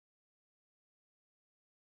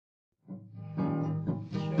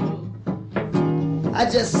I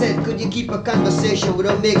just said, could you keep a conversation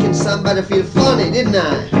without making somebody feel funny, didn't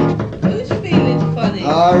I? Who's feeling funny?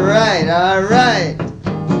 Alright, alright.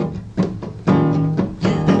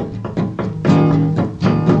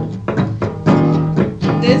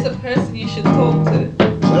 There's a person you should talk to.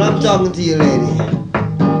 Well, I'm talking to you, lady.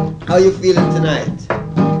 How you feeling tonight?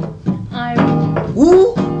 I'm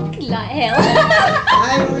Who? like hell.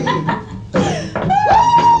 Irie.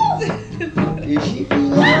 Is she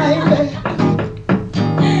feel Irie?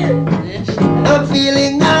 I'm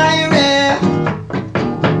feeling Irie.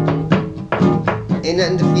 Ain't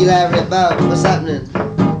nothing to feel Irie about. What's happening?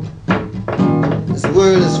 This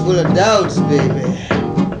world is full of doubts, baby.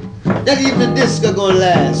 Not even the disco gonna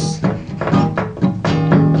last.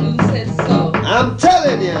 Who said so? I'm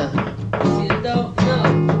telling you. You don't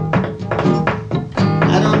know.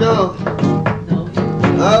 I don't know.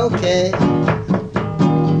 No. Okay.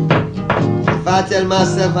 If I tell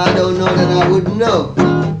myself I don't know, then I wouldn't know.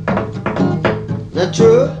 Not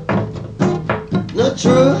true? Not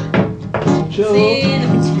true? True.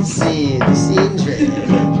 Scene dread.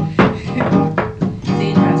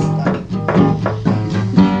 Scene Rasta.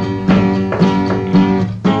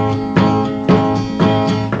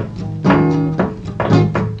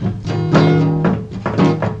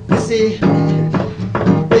 You see,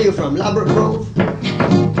 where you from? Labrador Grove?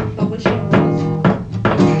 I wish I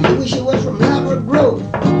was. You wish you was from Labrador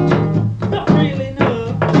Grove? Not really,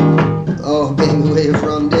 no. Oh, baby, where you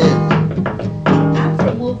from then? I'm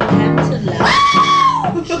from Wolverhampton,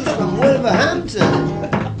 lad. She's from Wolverhampton.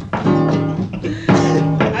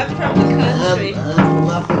 I'm from the country. I'm from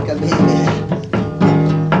Africa, baby.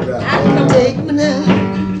 I'm from Take me now.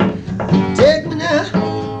 Take me now.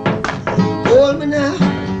 Hold me now.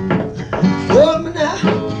 Hold me now.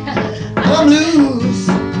 I'm loose.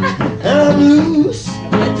 I'm loose.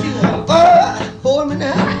 What you want? Oh, hold me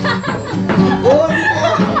now. Hold me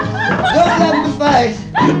now. Don't let me fight.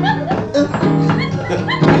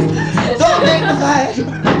 Don't make me fight.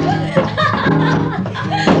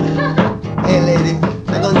 Hey, lady,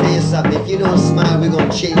 I'm gonna tell you something. If you don't smile, we're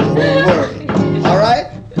gonna change the whole world. All right?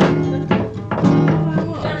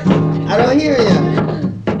 I don't hear you.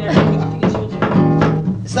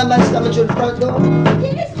 Somebody's coming through the front door.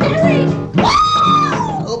 It's Derek.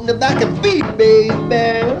 Open the back and beat,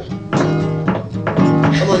 baby.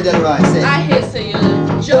 Come on, get it right. Say. I hear say you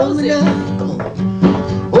Hold me now. Joseph. Come on.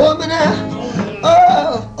 Hold me now.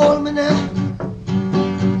 Oh, hold me now.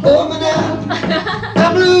 Hold me now.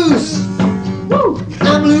 I'm loose. Woo.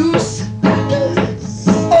 I'm loose.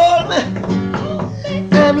 Hold me.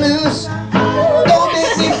 I'm loose. Don't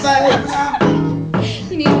make me fight.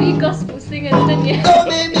 You need to be gospel singers, don't you? Don't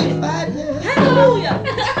make me fight now. Hallelujah.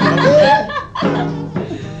 Yeah.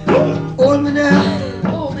 Hold me now.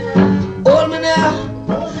 Oh, man. Hold me now.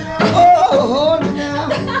 Oh, hold me now.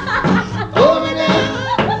 Hold me now.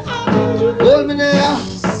 Hold me now.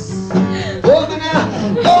 Hold me now.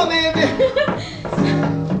 Oh, baby.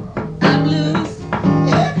 I'm loose.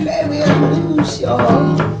 Yeah, baby, I'm loose,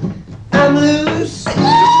 y'all. I'm loose.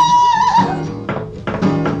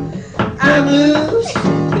 I'm loose.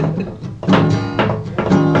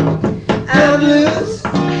 I'm loose.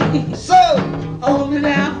 So, Hold me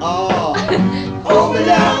now. oh, hold me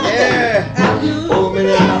now. Yeah. I'm loose. Hold me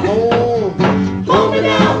now. Hold me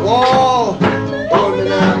now. Whoa. Hold me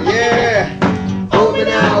now. Yeah. Hold me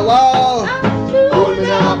now. Whoa. Hold me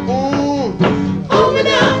now. Hold me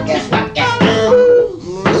now. Guess what? Guess what?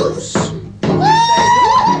 Loose.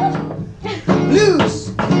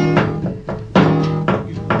 Loose.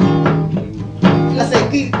 I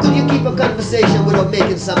say, could you keep a conversation without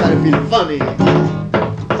making somebody feel funny?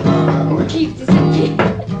 Keep this in here.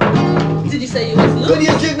 Did you say you was Could loose?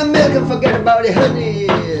 you drink the milk and forget about the honey?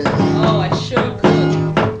 Oh, I sure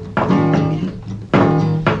could.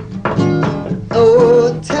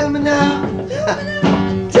 Oh, tell me now.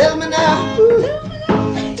 Tell me now.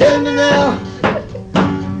 Tell me now.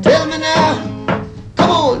 Tell me now.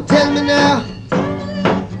 Come on, tell me now.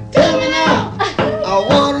 Tell me now. I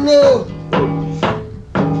wanna know.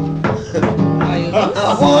 Are you I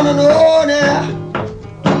loose? wanna know now.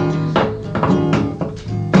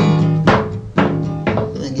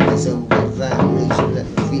 Let me give me some good vibration. Let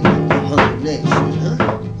me feel like the hungry nation, huh?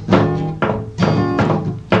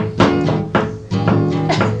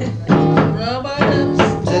 Rub our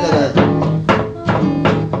lips. Say that again.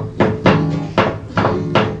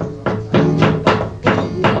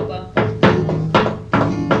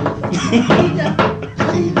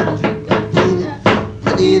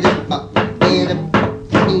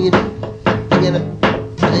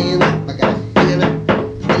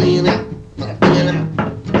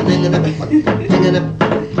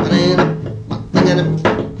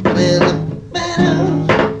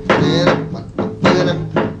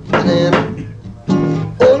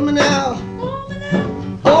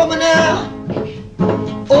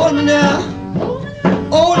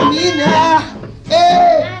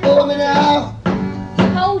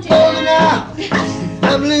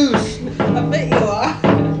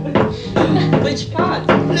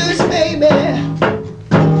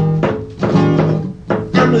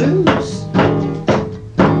 I'm loose.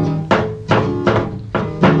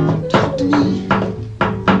 Talk to me.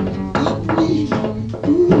 Talk to me.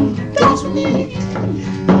 Ooh, dance with me.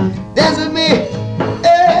 Dance with me.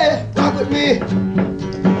 Hey, walk with me.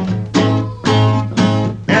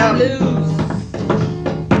 Now, Blues.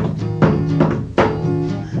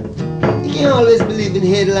 you can't always believe in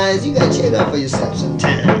headlines. You gotta check out for yourself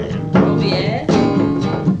sometime. Oh yeah.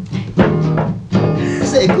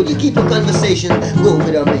 Say, could you keep a conversation going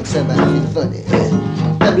without making somebody feel funny?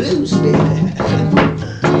 I'm loose, baby.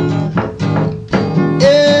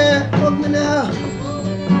 Yeah, hug me now.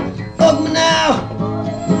 Hug me now.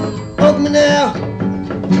 Hug me now.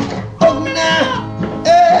 Hug me now.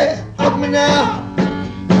 Hey, hug me now.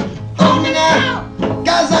 Hug me now.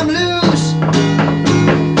 'Cause I'm loose.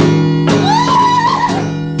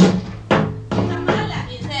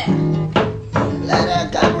 Let her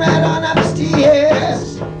come right on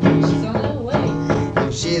upstairs. She's on her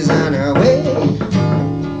way. She's on her way.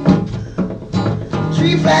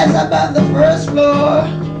 3 flights above the first floor.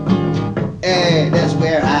 Hey, that's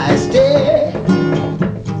where I stay.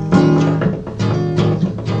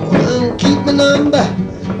 Keep my number,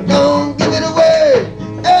 don't give it away.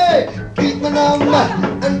 Hey, keep my number,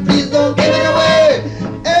 and please don't give it away.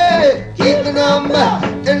 Hey, keep my number,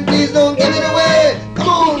 and please don't give it away. Come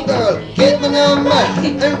on, girl, keep my number,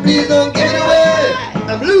 and please don't give it away.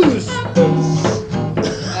 I'm loose.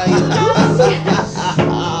 Are you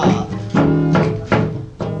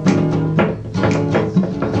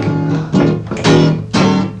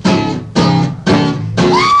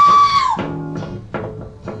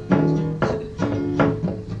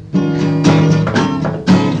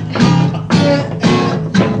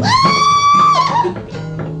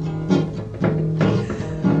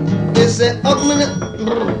They say, hug me now.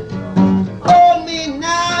 Hold me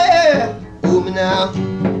now, yeah. Hold me now.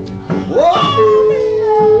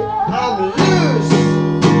 Whoa. I'm loose.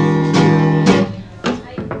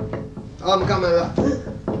 I'm coming up.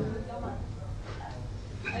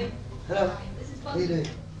 Hello. How you doing?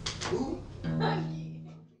 Ooh.